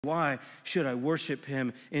Why should I worship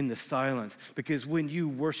him in the silence? Because when you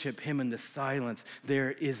worship him in the silence,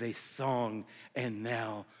 there is a song, and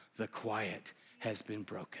now the quiet has been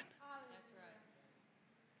broken.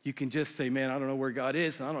 You can just say, man, I don't know where God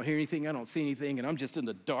is, and I don't hear anything, I don't see anything, and I'm just in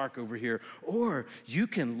the dark over here. Or you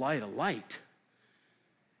can light a light,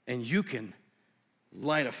 and you can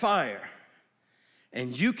light a fire,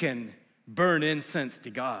 and you can burn incense to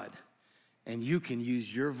God. And you can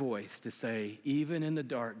use your voice to say, even in the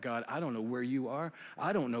dark, God, I don't know where you are.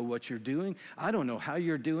 I don't know what you're doing. I don't know how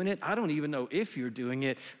you're doing it. I don't even know if you're doing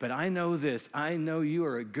it. But I know this. I know you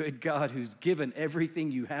are a good God who's given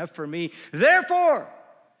everything you have for me. Therefore,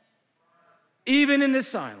 even in this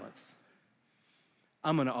silence,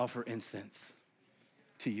 I'm going to offer incense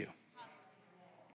to you.